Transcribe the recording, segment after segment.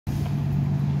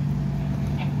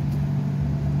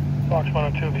Box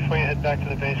 102, before you head back to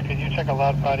the base, could you check a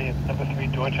loud body at number 3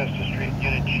 Dorchester Street,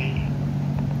 Unit G?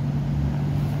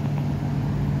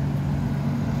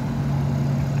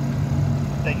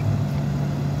 Thank you.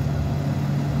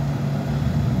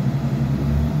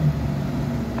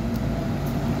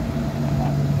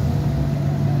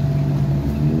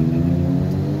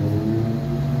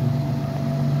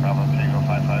 Bravo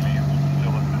 3055, you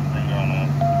still with the finger on a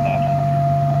left?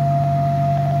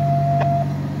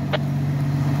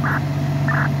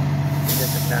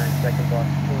 District 9, second box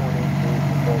 282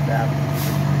 from Bolt Avenue.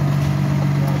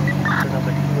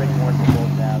 Number 281 from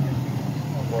Bolt Avenue.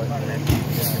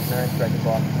 District 9, second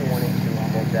box 282 on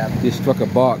Bolt Avenue. They struck a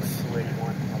box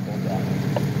 281 on Bolt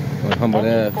Avenue. on Humboldt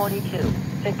Ave. 42,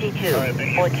 52,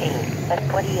 14, and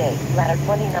 28, ladder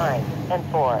 29, and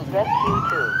 4, rescue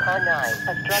 2, car 9,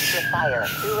 a structure fire,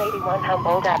 281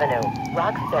 Humboldt Avenue,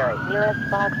 Roxbury, nearest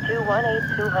box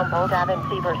 2182 Humboldt Avenue,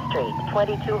 Seaver Street,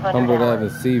 2200 Humboldt hours. Ave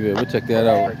and Seaver. We'll check that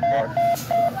out.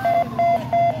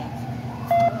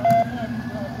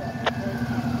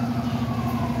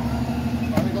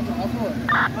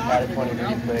 Ladder 23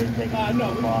 cleared, taking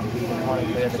the box. We want to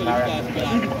clear the car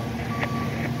accident.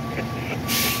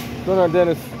 What's going on,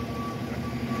 Dennis?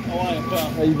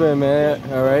 How you been, man?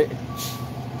 All right.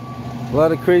 A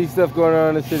lot of crazy stuff going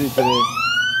on in the city today.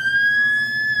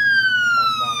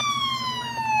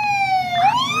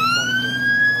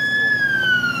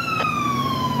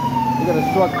 We got a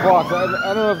struck box. I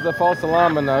don't know if it's a false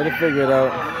alarm or not. We'll figure it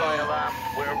out.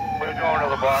 We're going to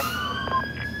the box.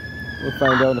 We'll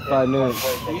find out in 5 minutes.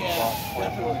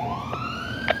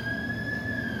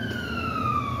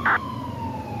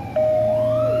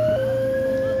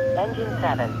 Engine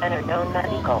 7, enter known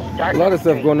medical. A lot of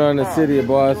stuff going on in the city of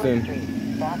Boston.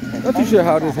 Not too sure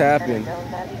how this happened.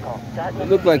 It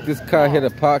looked like this car hit a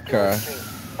parked car.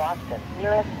 Boston,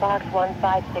 nearest box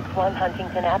 1561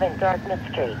 Huntington Avenue, Dartmouth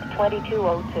Street,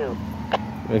 2202.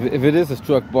 If it is a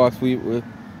struck box, if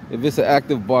it's an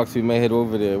active box, we may head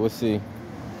over there. We'll see.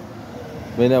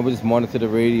 Right now, we'll just monitor the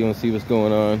radio and see what's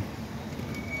going on.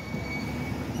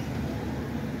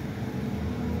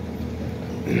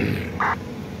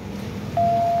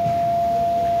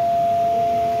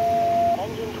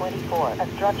 Engine 24, a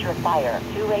structure fire,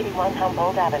 281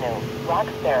 Humboldt Avenue,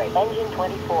 Roxbury. Engine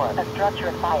 24, a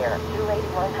structure fire,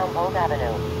 281 Humboldt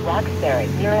Avenue, Roxbury.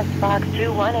 Nearest box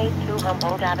 2182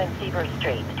 Humboldt Avenue, Seaver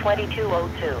Street,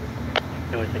 2202.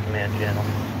 Who is the command channel?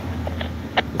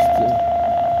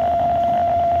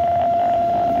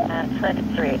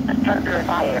 23, a structure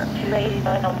fire,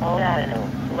 281 Humboldt Avenue,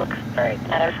 Roxbury.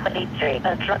 Ladder 23,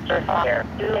 a structure fire,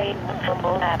 281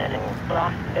 Humboldt Avenue,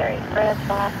 Roxbury. Red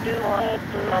box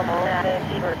 2182 Humboldt Avenue,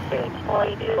 Seaver Street,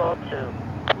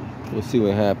 2202. We'll see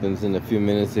what happens in a few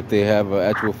minutes, if they have an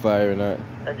actual fire or not.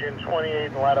 Engine 28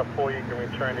 and ladder 4, you can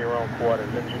return to your own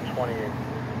quarters. Engine 28.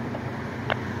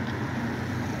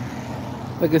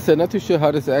 Like I said, not too sure how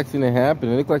this accident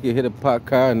happened. It looked like it hit a parked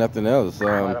car and nothing else.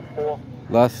 Ladder 4.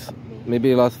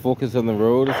 Maybe it lost focus on the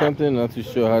road or something. Not too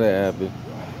sure how that happened.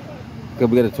 Cause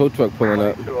we got a tow truck pulling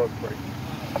up. 203.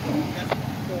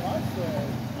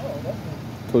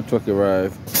 Tow truck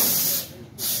arrived.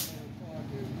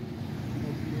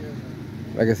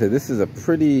 Like I said, this is a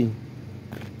pretty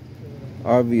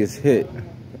obvious hit.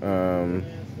 The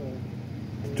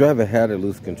driver had to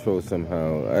lose control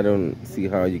somehow. I don't see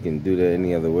how you can do that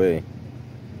any other way.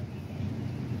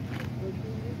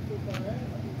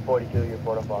 42, your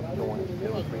photo box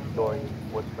 212, 3-story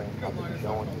wood frame company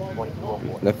showing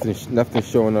 2204. Nothing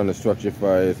showing on the structure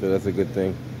fire, so that's a good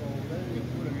thing.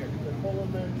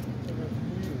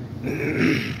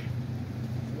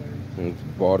 There's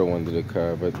bottle under the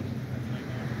car, but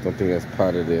don't think that's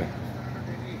part of there.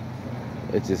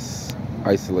 It just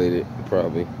isolated,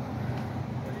 probably.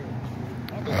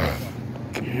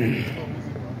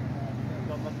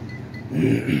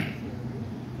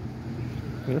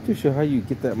 I'm not too sure how you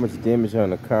get that much damage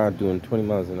on a car doing 20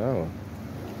 miles an hour.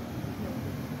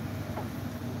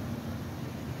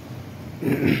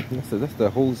 That's the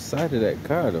whole side of that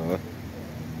car, though.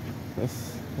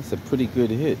 That's a pretty good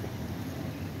hit.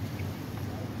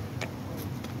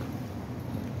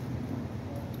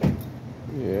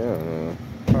 Yeah.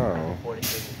 Wow.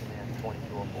 42, command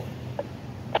 2204.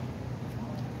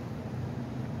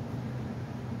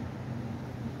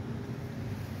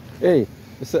 Hey,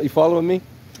 what's up? You following me?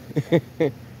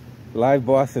 Live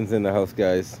Boston's in the house,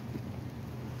 guys.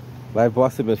 Live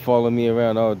Boston been following me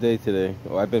around all day today.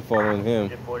 Oh, I've been following him.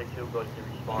 42 goes to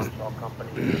response, all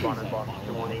companies, responded box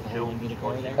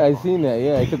 2182. I seen that.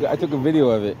 Yeah, I took a video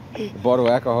of it. A bottle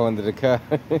of alcohol under the car.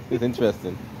 It's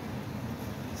interesting.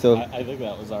 So I think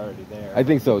that was already there. I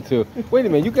think so too. Wait a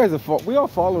minute, you guys are we all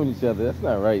following each other. That's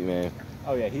not right, man.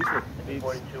 Oh yeah, he's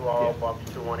 42 all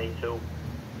bumps 2182.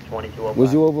 2205.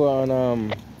 Was you over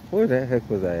on where the heck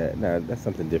was I at? Nah, that's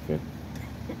something different.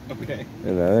 okay.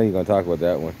 And I ain't gonna talk about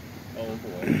that one. Oh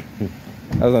boy.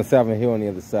 I was on Savin Hill on the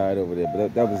other side over there,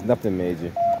 but that was nothing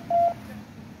major.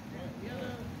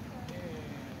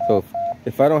 So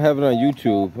if I don't have it on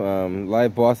YouTube,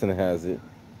 Live Boston has it.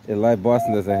 If Live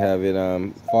Boston doesn't have it,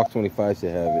 Fox 25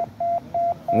 should have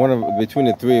it. Between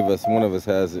the three of us, one of us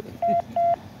has it.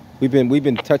 We've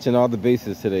been touching all the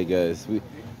bases today, guys. We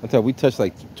touched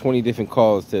like 20 different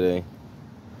calls today.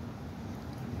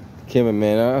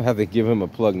 Cameraman, I'll have to give him a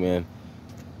plug, man.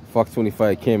 Fox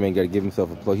 25 cameraman got to give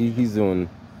himself a plug. He's doing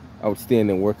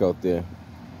outstanding work out there.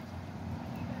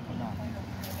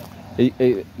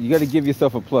 Hey, you got to give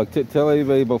yourself a plug. Tell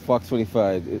everybody about Fox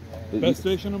 25. Best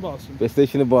station in Boston. Best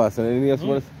station in Boston. Anything else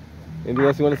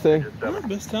you want to say? Yeah,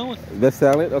 best talent. Best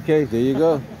talent? Okay, there you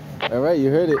go. All right, you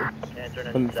heard it.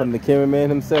 From the cameraman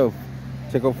himself.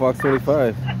 Check out Fox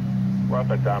 25.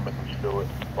 Rough at Diamond, Stewart,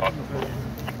 Boston Police.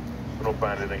 We don't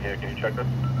find anything here. Can you check this?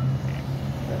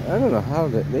 I don't know how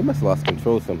they must have lost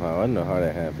control somehow. I don't know how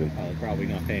that happened. Probably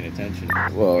not paying attention.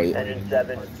 Well, Engine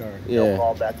 7. yeah. No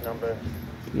callback number.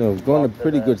 No, going at a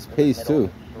pretty good pace too.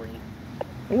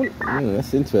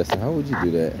 That's interesting. How would you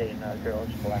do that?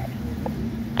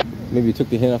 Maybe you took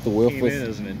the hand off the wheel Came first. in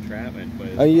as an entrapment, but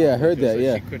Oh yeah, I heard that.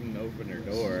 Yeah. She couldn't open her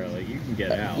door. Like you can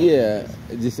get out. Yeah,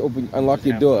 just unlock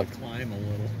your door. Have to climb a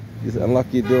little. Just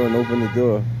unlock your door and open the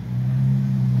door.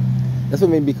 That's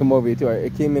what made me come over here too.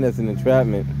 It came in as an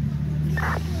entrapment.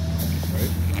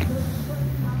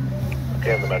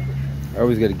 Scan the message. I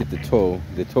always got to get the tow.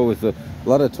 The tow is a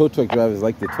lot of tow truck drivers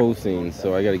like the tow scenes,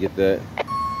 so I got to get that.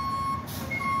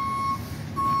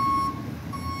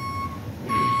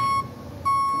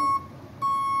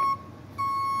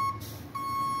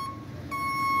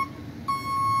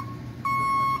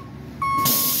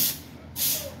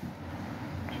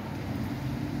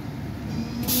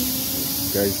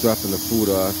 Guy's dropping the food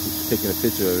off, he's taking a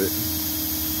picture of it.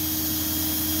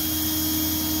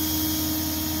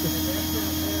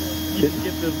 You can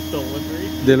get this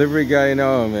delivery. Delivery guy,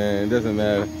 no man, it doesn't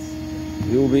matter.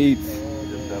 Uber Eats.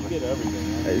 You get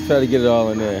everything. I try to get it all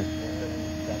in there.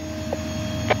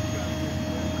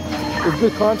 It's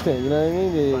good content, you know what I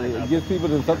mean? It gives people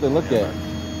something to look at.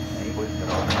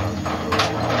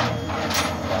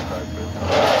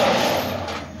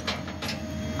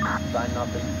 Sign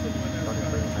nothing.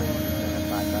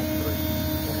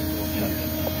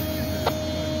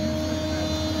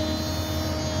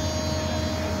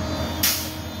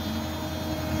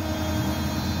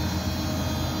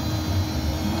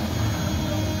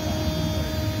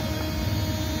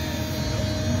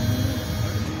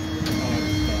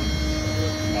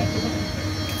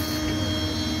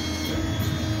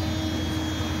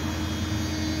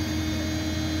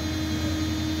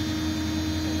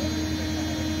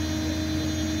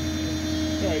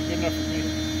 Alright, good enough for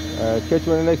me. Catch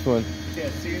you on the next one. Yeah,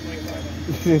 see you in like 5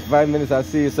 minutes. In 5 minutes, I'll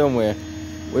see you somewhere.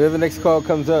 Whatever next call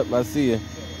comes up, I'll see you.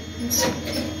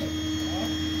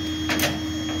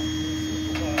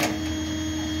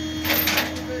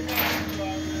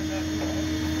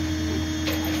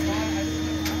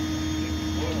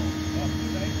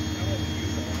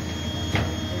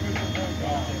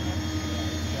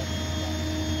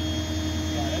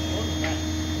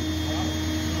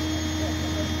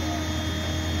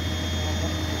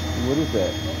 What is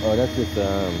that? Oh, that's just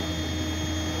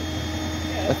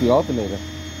that's the alternator.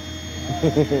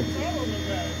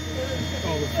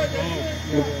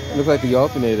 Looks like the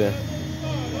alternator.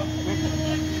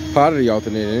 Part of the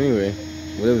alternator, anyway.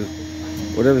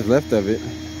 Whatever's left of it.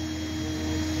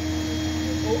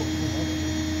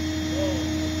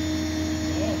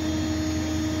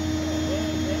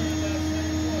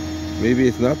 Maybe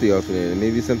it's not the alternator.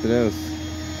 Maybe it's something else.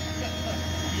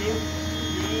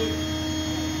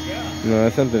 No,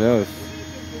 that's something else.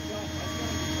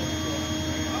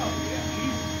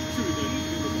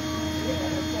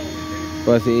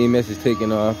 Plus the EMS is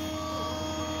taking off.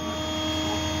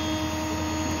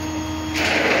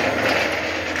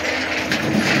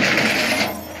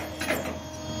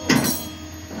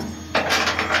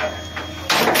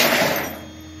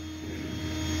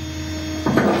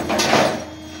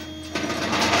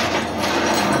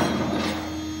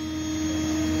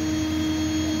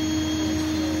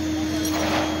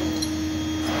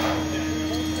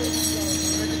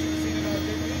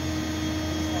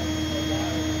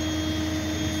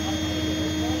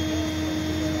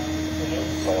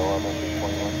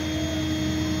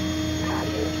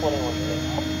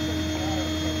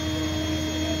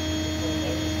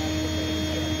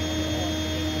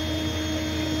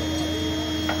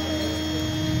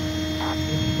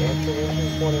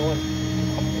 engine 21.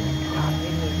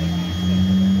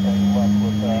 And left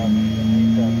with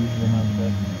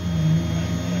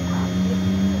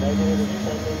negative is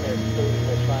sending,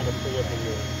 they're trying to free up the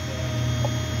unit.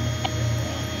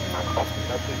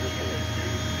 Message received.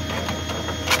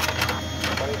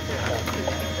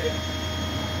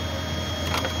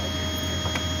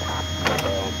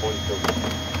 42.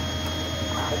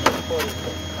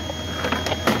 42.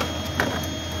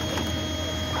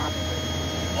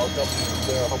 I'll jump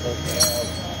there, Humboldt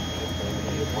Ave.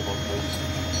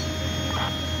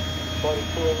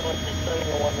 42 is 167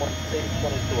 and 116,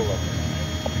 2211.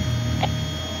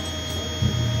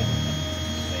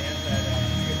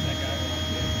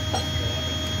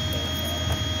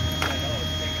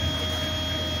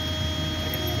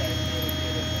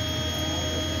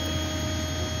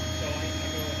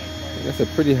 That's a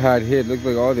pretty hot hit. Looks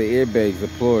like all the airbags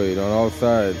deployed on all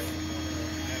sides.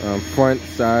 Front,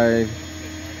 side,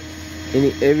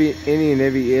 any and every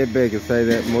airbag inside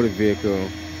that motor vehicle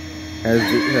has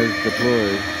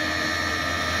deployed.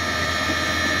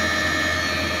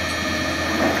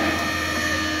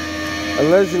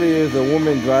 Allegedly, there's a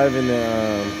woman driving.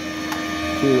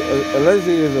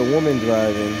 Allegedly, there's a woman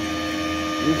driving.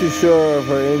 I'm too sure of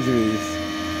her injuries.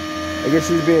 I guess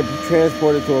she's being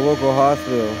transported to a local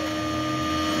hospital.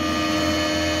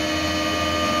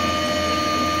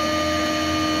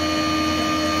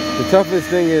 The toughest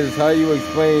thing is how you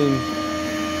explain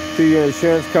to your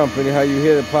insurance company how you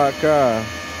hit a parked car.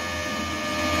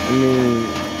 I mean,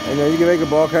 I know you can make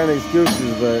up all kind of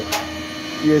excuses, but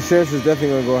your insurance is definitely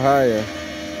going to go higher.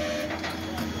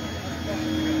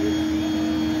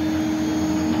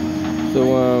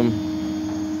 So,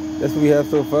 that's what we have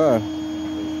so far.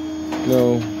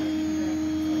 No,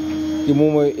 give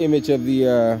one more image of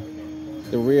the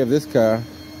rear of this car.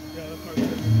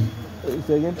 Wait a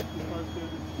second.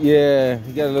 Yeah,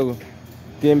 you got a little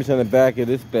damage on the back of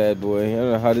this bad boy. I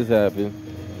don't know how this happened,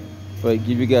 but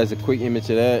give you guys a quick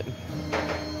image of that.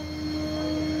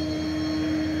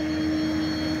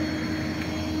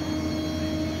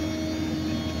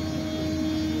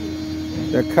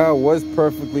 That car was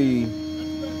perfectly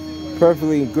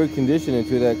in good condition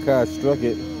until that car struck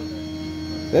it.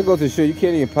 That goes to show you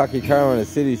can't even park your car on a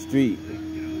city street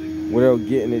without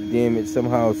getting it damaged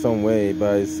somehow, some way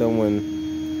by someone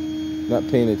not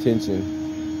paying attention.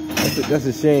 That's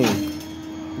a shame.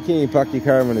 You can't even park your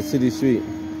car on a city street.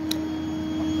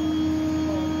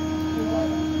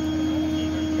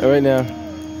 All right now.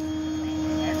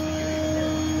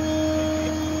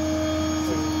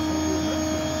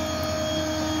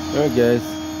 All right, guys.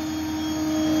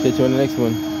 Catch you on the next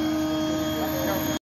one.